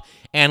faceoff,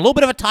 and a little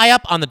bit of a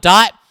tie-up on the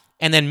dot,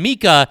 and then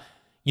Mika,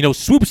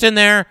 swoops in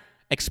there,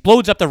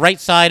 explodes up the right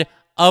side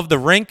of the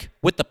rink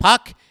with the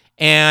puck,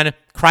 and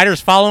Kreider's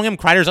following him.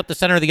 Kreider's up the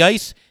center of the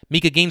ice.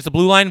 Mika gains the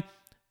blue line,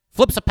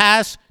 flips a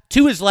pass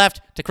to his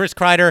left to Chris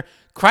Kreider.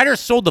 Kreider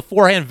sold the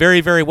forehand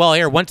very, very well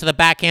here, went to the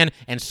backhand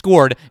and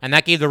scored, and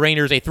that gave the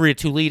Rangers a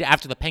 3-2 lead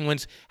after the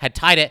Penguins had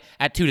tied it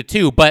at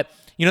 2-2. But,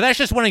 that's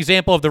just one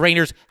example of the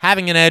Rangers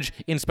having an edge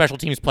in special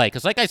teams play.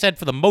 Because like I said,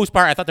 for the most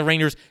part, I thought the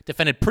Rangers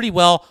defended pretty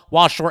well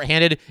while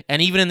shorthanded,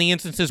 and even in the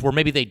instances where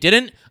maybe they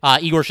didn't,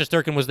 Igor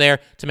Shesterkin was there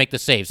to make the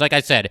saves. Like I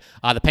said,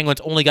 the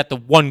Penguins only got the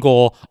 1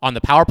 goal on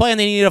the power play, and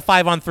they needed a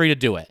 5-on-3 to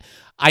do it.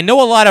 I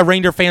know a lot of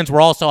Ranger fans were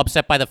also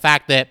upset by the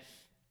fact that,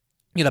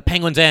 the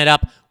Penguins ended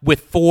up with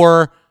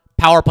 4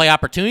 power play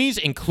opportunities,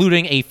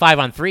 including a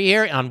 5-on-3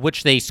 here on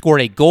which they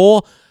scored a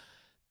goal.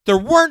 There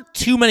weren't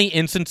too many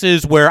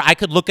instances where I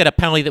could look at a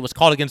penalty that was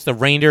called against the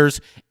Rangers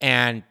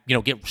and,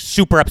 get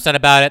super upset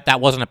about it.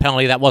 That wasn't a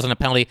penalty. That wasn't a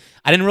penalty.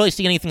 I didn't really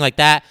see anything like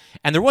that.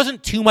 And there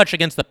wasn't too much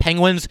against the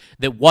Penguins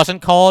that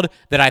wasn't called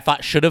that I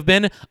thought should have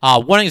been.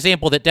 One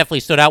example that definitely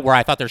stood out where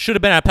I thought there should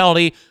have been a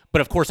penalty,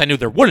 but of course I knew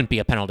there wouldn't be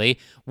a penalty,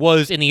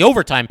 was in the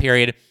overtime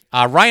period.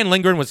 Ryan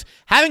Lindgren was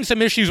having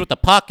some issues with the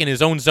puck in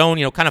his own zone,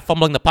 kind of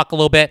fumbling the puck a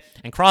little bit,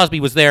 and Crosby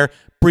was there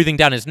breathing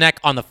down his neck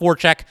on the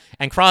forecheck,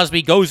 and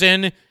Crosby goes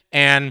in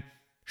and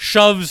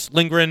shoves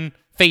Lindgren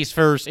face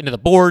first into the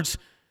boards.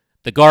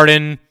 The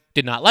Garden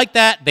did not like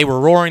that. They were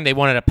roaring. They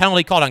wanted a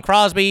penalty called on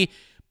Crosby,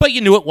 but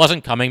you knew it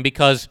wasn't coming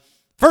because,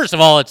 first of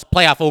all, it's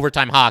playoff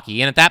overtime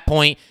hockey, and at that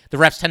point, the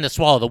refs tend to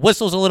swallow the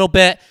whistles a little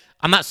bit.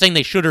 I'm not saying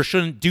they should or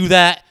shouldn't do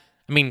that.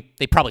 I mean,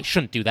 they probably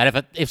shouldn't do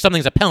that. If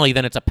something's a penalty,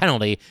 then it's a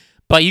penalty.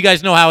 But you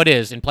guys know how it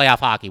is in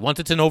playoff hockey. Once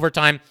it's in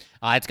overtime,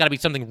 it's got to be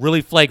something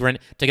really flagrant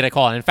to get a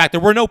call. And in fact, there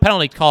were no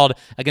penalties called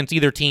against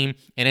either team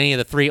in any of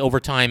the 3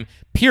 overtime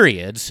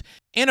periods.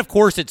 And of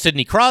course, it's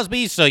Sidney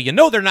Crosby, so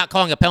they're not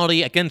calling a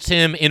penalty against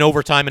him in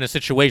overtime in a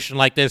situation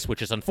like this,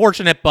 which is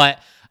unfortunate. But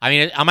I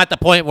mean, I'm at the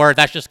point where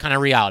that's just kind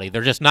of reality.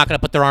 They're just not going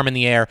to put their arm in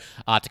the air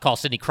to call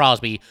Sidney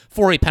Crosby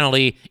for a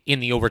penalty in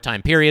the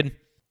overtime period.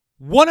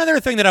 One other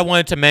thing that I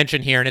wanted to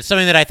mention here, and it's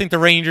something that I think the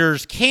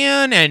Rangers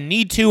can and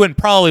need to and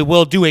probably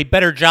will do a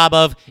better job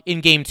of in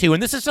Game 2,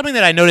 and this is something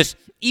that I noticed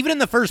even in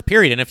the first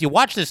period. And if you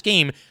watch this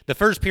game, the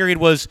first period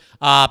was,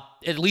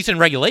 at least in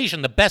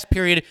regulation, the best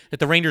period that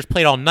the Rangers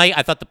played all night.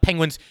 I thought the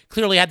Penguins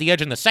clearly had the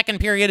edge in the second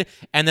period,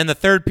 and then the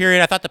third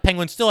period, I thought the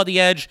Penguins still had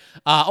the edge.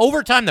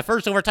 Overtime, the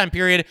first overtime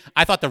period,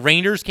 I thought the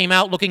Rangers came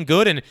out looking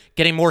good and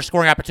getting more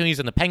scoring opportunities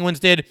than the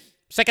Penguins did.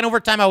 Second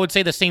overtime, I would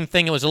say the same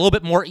thing. It was a little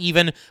bit more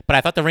even, but I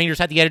thought the Rangers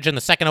had the edge in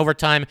the second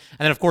overtime. And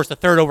then, of course, the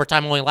third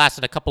overtime only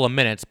lasted a couple of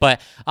minutes. But,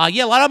 a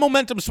lot of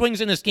momentum swings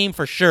in this game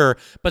for sure.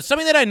 But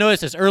something that I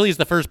noticed as early as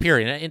the first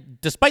period,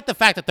 and despite the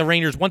fact that the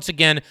Rangers, once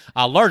again,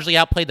 largely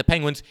outplayed the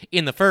Penguins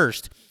in the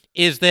first,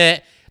 is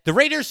that the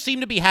Raiders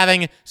seem to be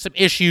having some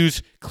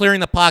issues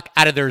clearing the puck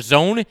out of their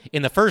zone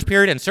in the first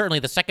period and certainly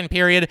the second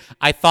period.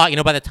 I thought,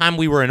 by the time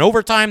we were in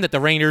overtime that the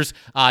Rangers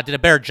did a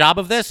better job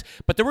of this,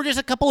 but there were just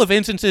a couple of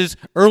instances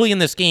early in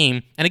this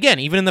game, and again,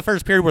 even in the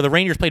first period where the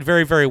Rangers played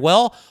very, very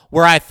well,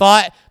 where I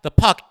thought the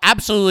puck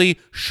absolutely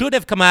should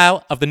have come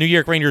out of the New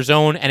York Rangers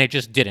zone, and it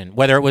just didn't.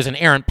 Whether it was an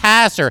errant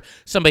pass or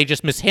somebody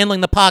just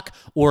mishandling the puck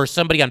or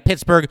somebody on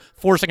Pittsburgh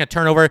forcing a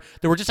turnover,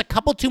 there were just a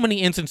couple too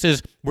many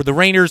instances where the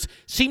Rangers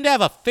seemed to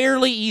have a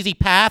fairly easy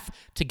path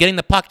to getting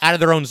the puck out of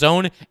their own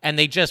zone, and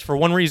they just, for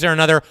one reason or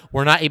another,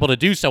 were not able to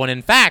do so. And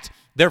in fact,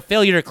 their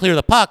failure to clear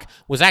the puck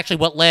was actually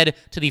what led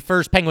to the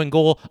first Penguin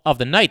goal of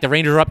the night. The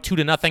Rangers were up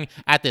 2-0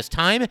 at this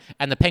time,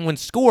 and the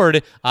Penguins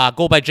scored a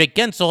goal by Jake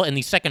Gensel in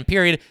the second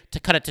period to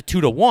cut it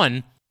to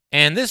 2-1.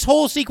 And this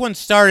whole sequence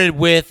started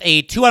with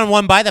a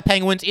 2-on-1 by the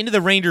Penguins into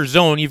the Rangers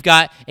zone. You've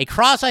got a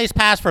cross-ice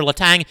pass for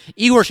Letang.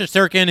 Igor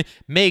Shesterkin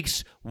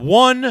makes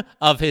one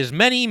of his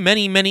many,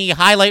 many, many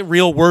highlight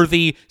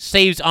reel-worthy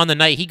saves on the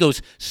night. He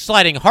goes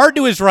sliding hard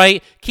to his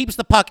right, keeps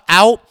the puck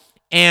out,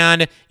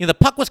 and the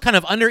puck was kind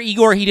of under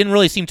Igor. He didn't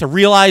really seem to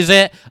realize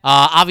it.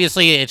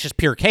 Obviously, it's just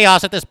pure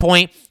chaos at this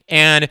point.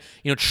 And,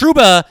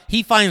 Trouba,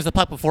 he finds the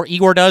puck before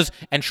Igor does,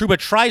 and Trouba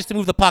tries to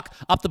move the puck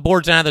up the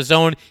boards and out of the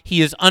zone.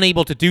 He is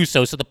unable to do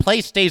so. So the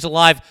play stays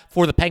alive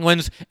for the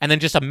Penguins, and then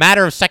just a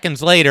matter of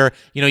seconds later,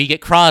 you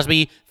get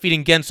Crosby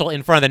feeding Gensel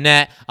in front of the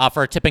net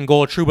for a tipping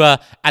goal.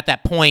 Trouba, at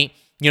that point,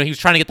 he was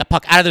trying to get the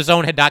puck out of the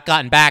zone, had not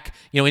gotten back,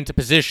 into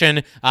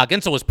position.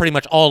 Gensel was pretty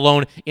much all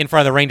alone in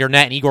front of the Ranger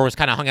net, and Igor was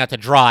kind of hung out to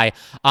dry.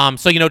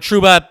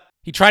 Trouba,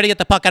 he tried to get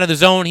the puck out of the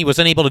zone. He was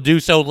unable to do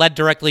so, led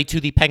directly to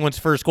the Penguins'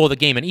 first goal of the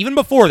game. And even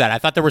before that, I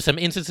thought there were some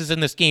instances in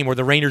this game where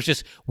the Rangers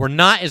just were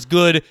not as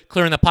good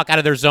clearing the puck out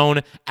of their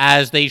zone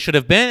as they should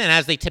have been and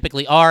as they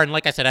typically are. And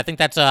like I said, I think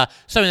that's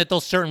something that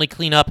they'll certainly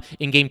clean up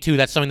in Game 2.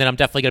 That's something that I'm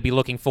definitely going to be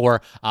looking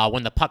for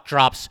when the puck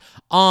drops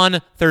on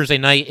Thursday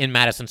night in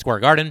Madison Square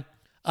Garden.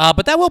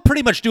 But that will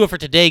pretty much do it for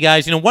today,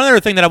 guys. One other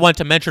thing that I wanted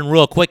to mention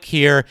real quick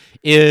here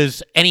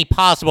is any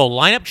possible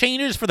lineup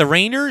changes for the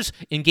Rangers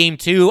in Game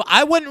 2.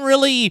 I wouldn't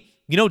really,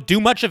 do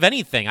much of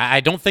anything.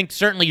 I don't think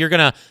certainly you're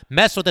going to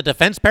mess with the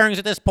defense pairings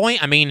at this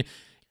point. I mean,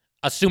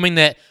 assuming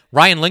that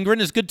Ryan Lindgren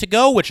is good to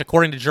go, which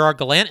according to Gerard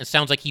Gallant, it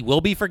sounds like he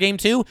will be for Game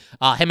 2. Him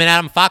and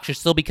Adam Fox should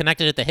still be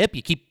connected at the hip.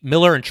 You keep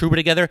Miller and Trouba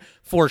together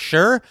for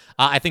sure.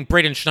 I think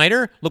Braden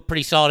Schneider looked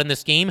pretty solid in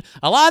this game.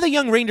 A lot of the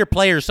young Ranger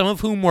players, some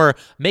of whom were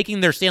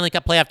making their Stanley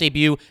Cup playoff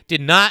debut,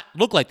 did not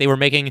look like they were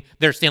making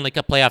their Stanley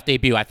Cup playoff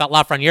debut. I thought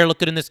Lafreniere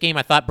looked good in this game.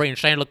 I thought Braden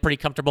Schneider looked pretty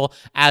comfortable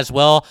as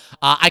well.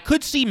 I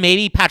could see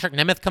maybe Patrick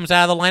Nemeth comes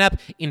out of the lineup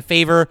in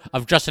favor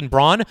of Justin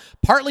Braun,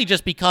 partly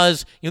just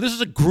because, this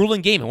is a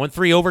grueling game. It went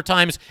 3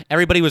 overtimes.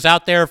 Everybody was was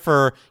out there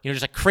for,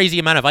 just a crazy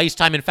amount of ice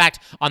time. In fact,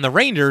 on the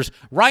Rangers,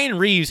 Ryan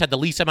Reeves had the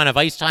least amount of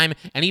ice time,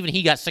 and even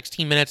he got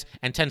 16 minutes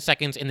and 10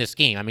 seconds in this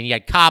game. I mean, you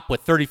had Kopp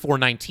with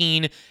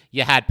 34-19,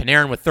 you had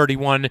Panarin with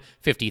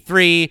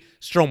 31-53,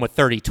 Strome with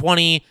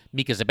 30-20,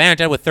 Mika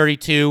Zibanejad with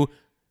 32,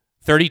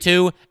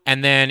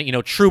 and then,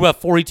 Trouba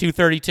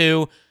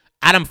 42-32.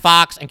 Adam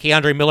Fox and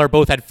K'Andre Miller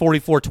both had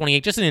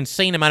 44-28, just an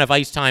insane amount of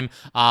ice time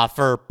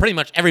for pretty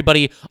much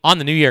everybody on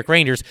the New York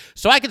Rangers.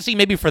 So I can see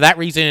maybe for that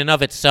reason in and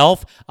of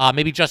itself,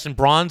 maybe Justin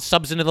Braun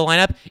subs into the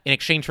lineup in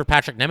exchange for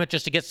Patrick Nemeth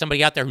just to get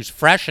somebody out there who's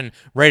fresh and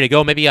ready to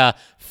go. Maybe a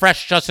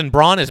fresh Justin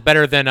Braun is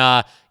better than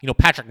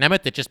Patrick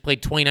Nemeth that just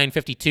played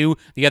 29-52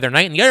 the other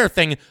night. And the other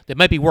thing that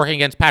might be working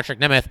against Patrick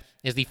Nemeth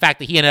is the fact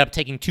that he ended up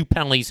taking 2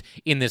 penalties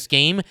in this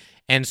game.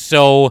 And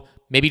so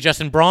maybe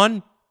Justin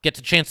Braun gets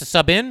a chance to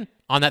sub in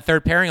on that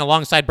third pairing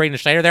alongside Braden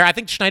Schneider there. I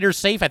think Schneider's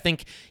safe. I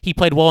think he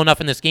played well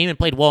enough in this game and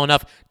played well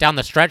enough down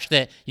the stretch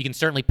that you can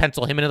certainly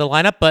pencil him into the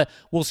lineup, but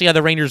we'll see how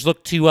the Rangers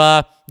look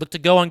to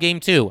go on game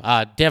 2.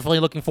 Definitely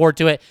looking forward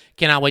to it.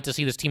 Cannot wait to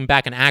see this team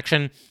back in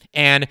action.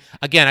 And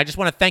again, I just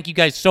want to thank you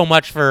guys so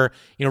much for,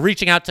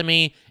 reaching out to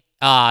me,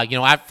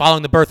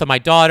 following the birth of my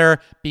daughter,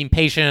 being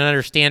patient and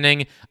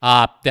understanding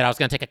that I was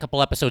going to take a couple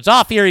episodes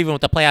off here, even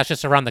with the playoffs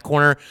just around the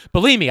corner.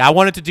 Believe me, I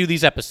wanted to do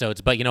these episodes,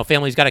 but,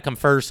 family's got to come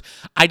first.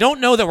 I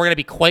don't know that we're going to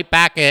be quite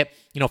back at,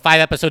 5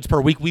 episodes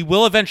per week. We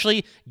will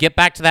eventually get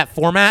back to that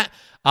format.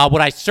 What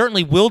I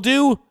certainly will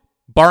do,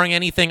 barring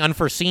anything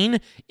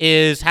unforeseen,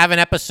 is have an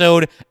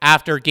episode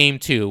after Game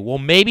 2. We'll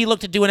maybe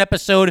look to do an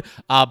episode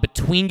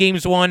between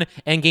Games 1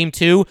 and Game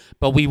 2,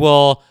 but we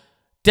will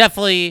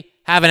definitely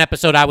have an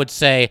episode, I would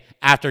say,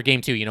 after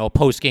Game 2, a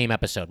post-game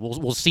episode.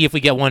 We'll see if we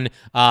get one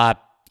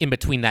in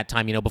between that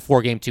time,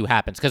 before Game 2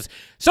 happens, because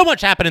so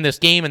much happened in this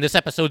game, and this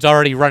episode's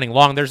already running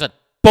long. There's a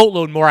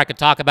boatload more I could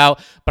talk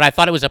about, but I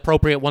thought it was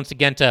appropriate once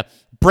again to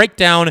break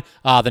down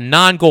the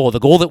non-goal, the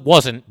goal that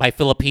wasn't by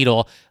Filip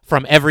Chytil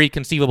from every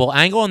conceivable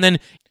angle, and then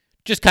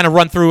just kind of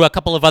run through a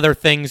couple of other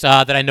things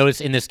that I noticed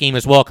in this game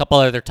as well, a couple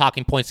other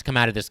talking points to come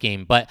out of this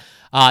game. But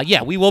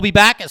we will be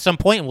back at some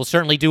point, and we'll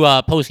certainly do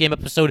a post-game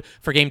episode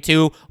for Game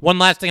 2. One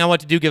last thing I want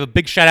to do, give a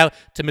big shout-out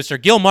to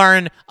Mr. Gil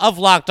Martin of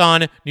Locked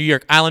On New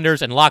York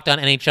Islanders and Locked On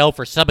NHL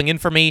for subbing in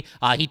for me.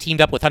 He teamed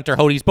up with Hunter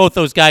Hodes. Both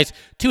those guys,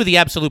 2 of the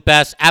absolute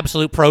best,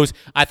 absolute pros.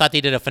 I thought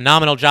they did a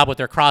phenomenal job with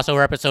their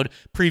crossover episode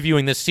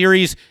previewing this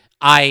series.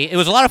 It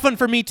was a lot of fun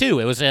for me, too.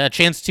 It was a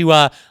chance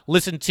to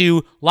listen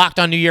to Locked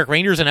On New York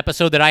Rangers, an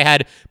episode that I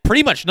had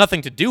pretty much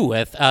nothing to do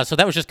with, so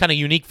that was just kind of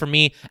unique for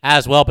me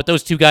as well. But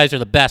those 2 guys are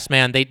the best,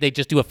 man. They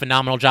just do a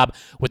phenomenal job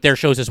with their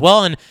shows as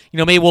well, and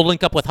maybe we'll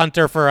link up with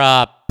Hunter for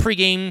a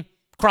pregame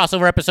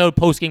crossover episode,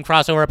 post-game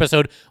crossover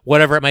episode,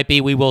 whatever it might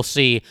be, we will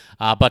see.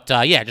 But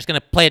just going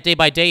to play it day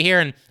by day here.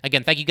 And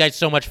again, thank you guys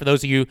so much for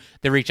those of you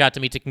that reach out to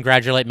me to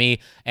congratulate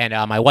me and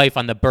my wife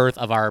on the birth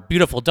of our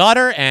beautiful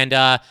daughter. And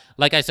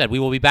like I said, we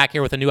will be back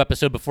here with a new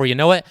episode before you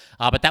know it.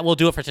 But that will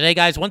do it for today,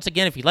 guys. Once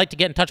again, if you'd like to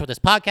get in touch with this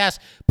podcast,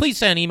 please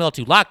send an email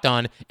to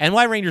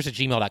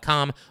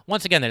lockedonnyrangers@gmail.com.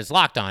 Once again, that is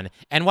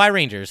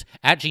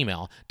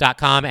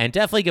lockedonnyrangers@gmail.com. And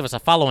definitely give us a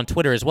follow on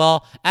Twitter as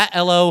well,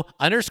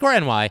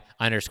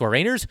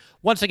 @LO_NY_Rangers.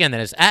 Once again,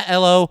 that is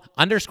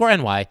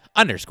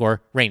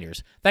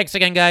 @LO_NY_Rangers. Thanks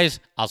again, guys.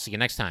 I'll see you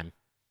next time.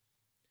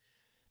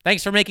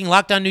 Thanks for making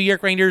Locked On New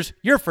York Rangers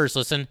your first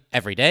listen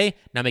every day.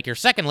 Now make your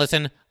second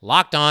listen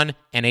Locked On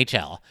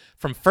NHL.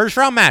 From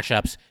first-round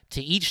matchups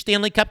to each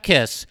Stanley Cup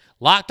kiss,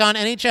 Locked On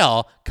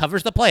NHL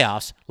covers the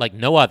playoffs like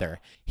no other.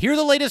 Hear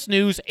the latest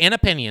news and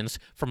opinions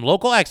from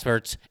local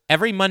experts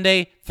every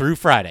Monday through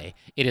Friday.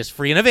 It is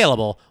free and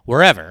available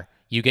wherever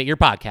you get your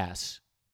podcasts.